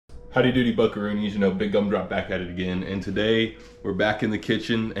Howdy doody buckaroonies, you know, Big Gumdrop back at it again. And today we're back in the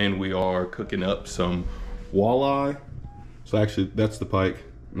kitchen and we are cooking up some walleye. So actually that's the pike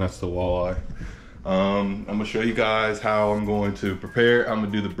and that's the walleye. I'm gonna show you guys how I'm going to prepare. I'm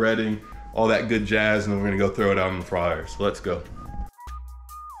gonna do the breading, all that good jazz, and then we're gonna go throw it out in the fryer. So let's go.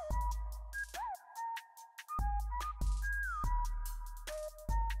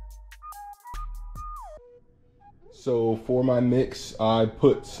 So for my mix, I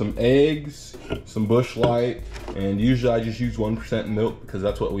put some eggs, some Bush Light, and usually I just use 1% milk because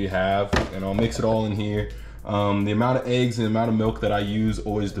that's what we have, and I'll mix it all in here. The amount of eggs and the amount of milk that I use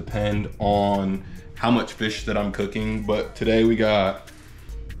always depend on how much fish that I'm cooking, but today we got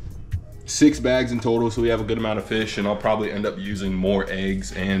 6 bags in total, so we have a good amount of fish, and I'll probably end up using more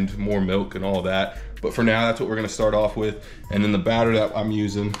eggs and more milk and all that. But for now, that's what we're gonna start off with. And then the batter that I'm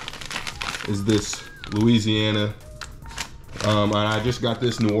using is this Louisiana. And I just got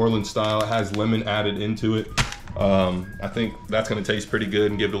this New Orleans style. It has lemon added into it. I think that's gonna taste pretty good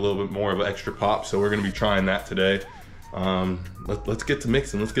and give it a little bit more of an extra pop. So we're gonna be trying that today. Let's get to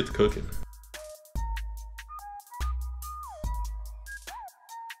mixing, let's get to cooking.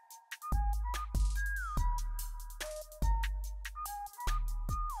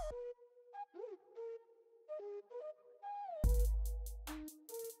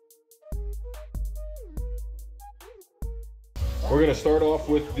 We're gonna start off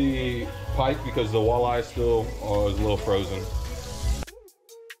with the pike because the walleye still is a little frozen.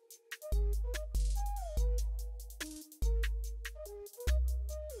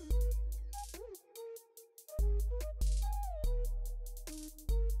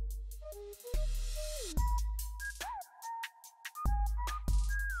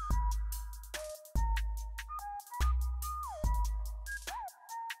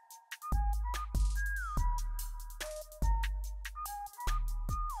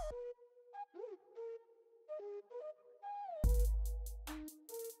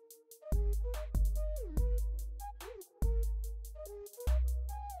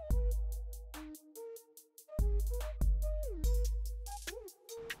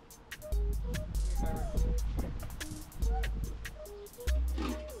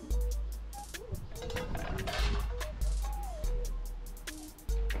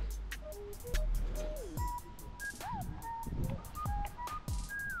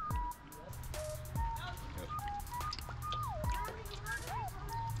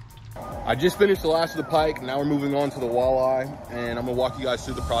 I just finished the last of the pike. Now we're moving on to the walleye, and I'm gonna walk you guys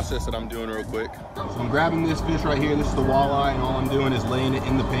through the process that I'm doing real quick. So I'm grabbing this fish right here. This is the walleye, and all I'm doing is laying it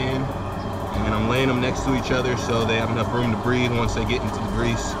in the pan, and I'm laying them next to each other so they have enough room to breathe once they get into the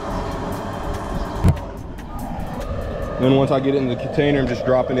grease. Then once I get it in the container, I'm just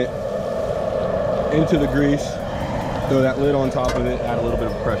dropping it into the grease. Throw that lid on top of it, add a little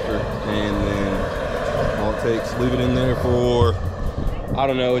bit of pressure, and then all it takes, leave it in there for, I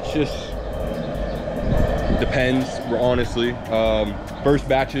don't know, it's just, depends, honestly. First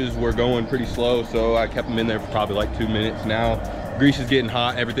batches were going pretty slow, so I kept them in there for probably like 2 minutes. Now, grease is getting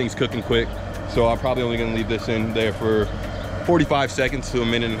hot, everything's cooking quick, so I'm probably only gonna leave this in there for 45 seconds to a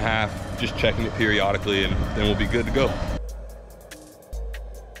minute and a half, just checking it periodically, and then we'll be good to go.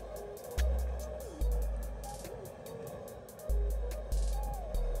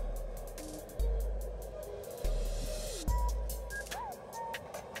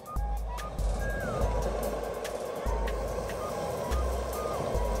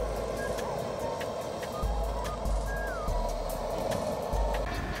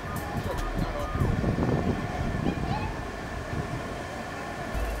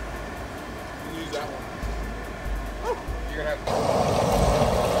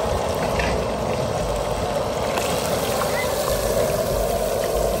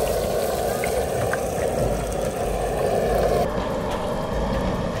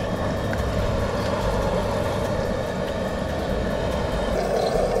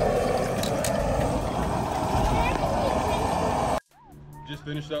 Just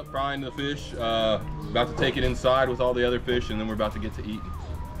finished up frying the fish, about to take it inside with all the other fish, and then we're about to get to eating.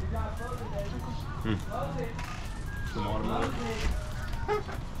 Some watermelon.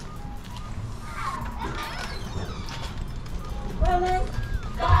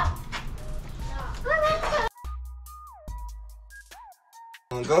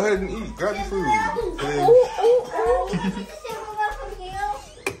 Go ahead and eat. Grab your food.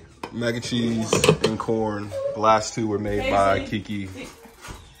 Mac and cheese and corn. The last 2 were made by Kiki.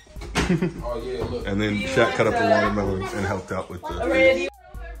 And then Shaq cut up the watermelon and helped out with the.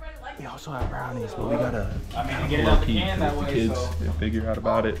 We also have brownies, but we gotta low key. If the kids figure out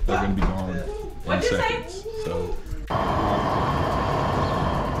about it, they're gonna be gone in seconds. So.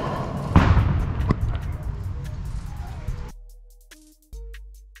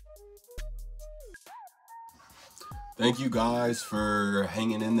 Thank you guys for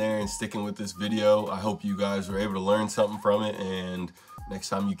hanging in there and sticking with this video. I hope you guys were able to learn something from it, and next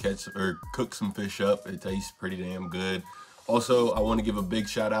time you catch or cook some fish up, it tastes pretty damn good. Also, I want to give a big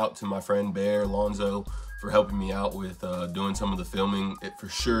shout out to my friend Bear Lonzo for helping me out with doing some of the filming. It for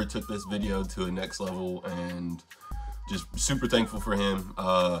sure took this video to a next level, and just super thankful for him.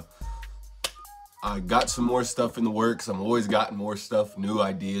 I got some more stuff in the works. I'm always gotten more stuff, new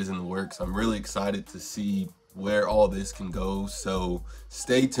ideas in the works. I'm really excited to see where all this can go. So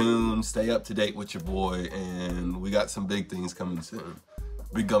stay tuned, stay up to date with your boy, and we got some big things coming soon.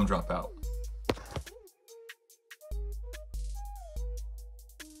 Big Gum Drop out.